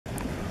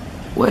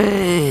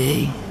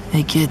Way!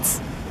 Hey kids,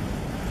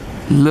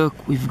 look,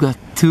 we've got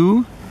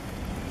 2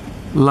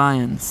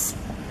 lions.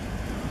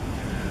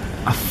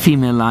 A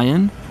female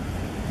lion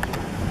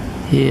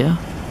here,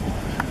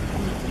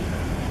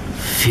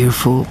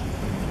 fearful,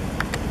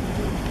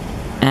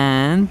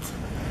 and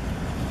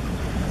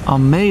a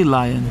male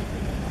lion.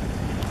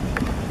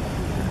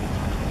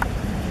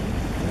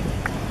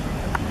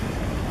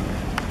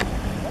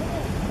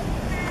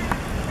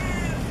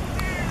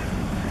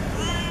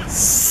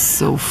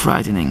 So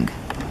frightening.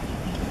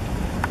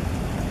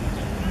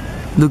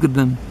 Look at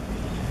them.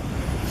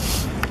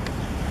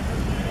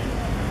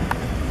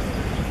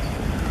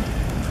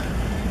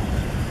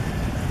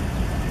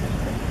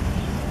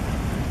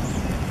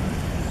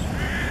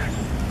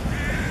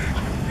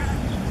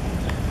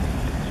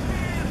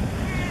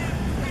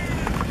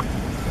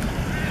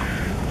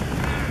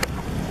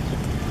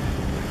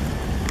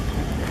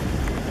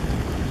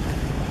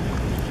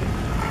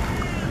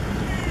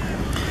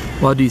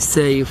 What do you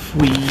say if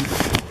we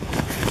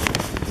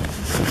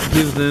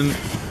give them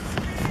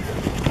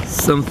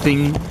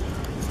something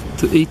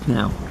to eat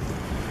now?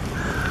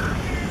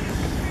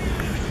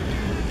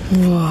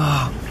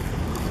 Wow!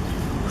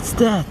 What's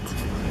that?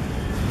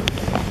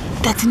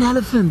 That's an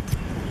elephant!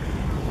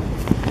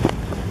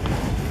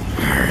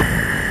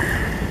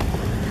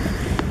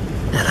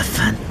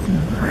 Elephant!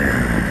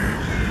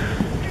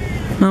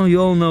 Now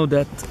you all know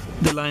that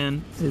the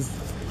lion is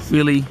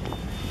really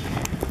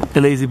a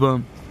lazy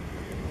bum.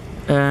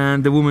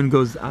 And the woman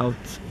goes out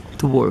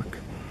to work.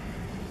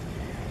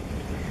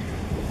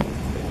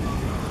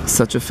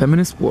 Such a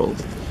feminist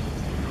world.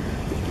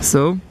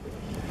 So,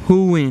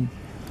 who win?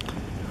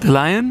 The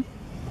lion?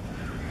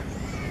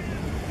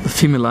 The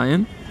female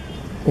lion?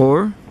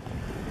 Or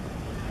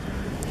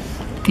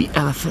the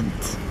elephant?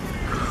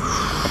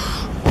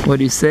 What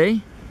do you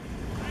say?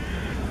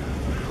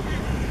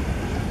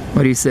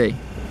 What do you say?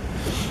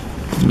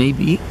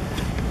 Maybe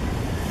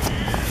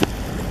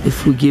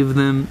if we give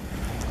them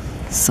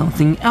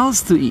something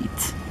else to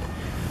eat.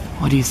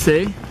 What do you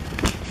say?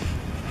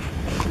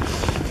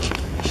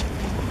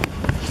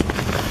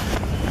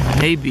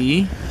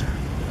 Maybe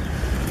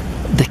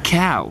the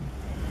cow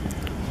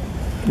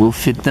will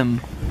fit them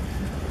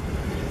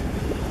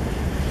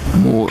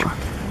more.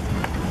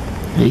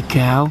 Hey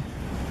cow,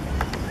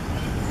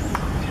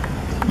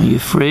 are you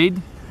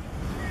afraid?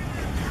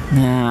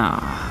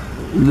 Now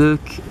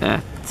look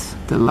at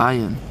the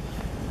lion.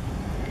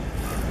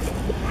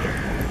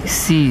 He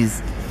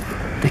sees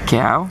the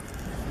cow,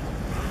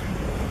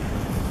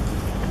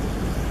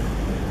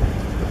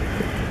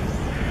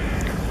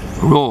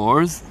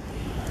 roars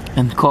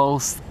and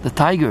calls the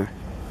tiger,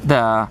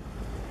 the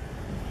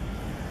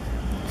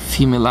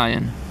female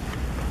lion,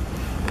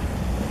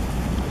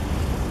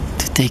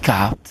 to take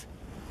out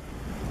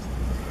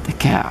the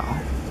cow.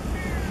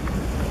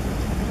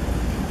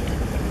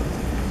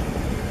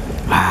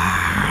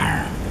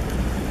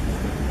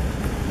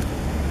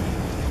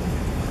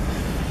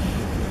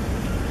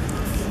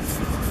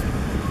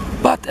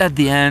 But at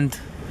the end,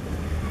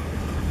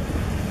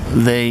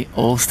 they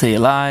all stay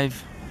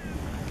alive.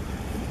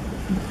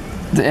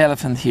 The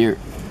elephant here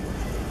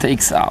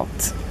takes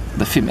out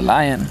the female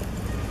lion,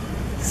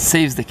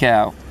 saves the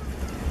cow.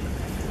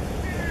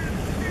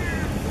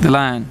 The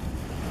lion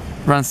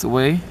runs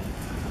away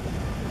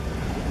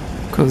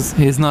because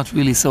he is not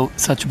really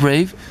such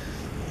brave.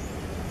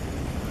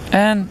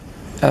 And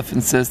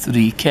elephant says to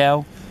the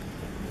cow,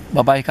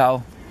 "Bye-bye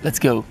cow, let's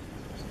go."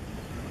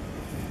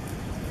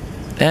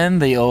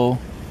 And they all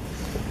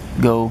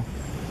go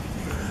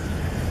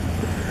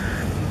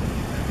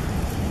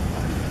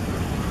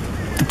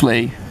to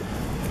play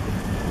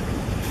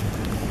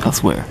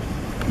elsewhere.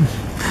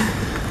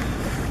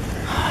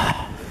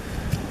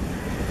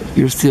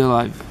 You're still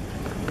alive.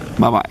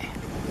 Bye-bye.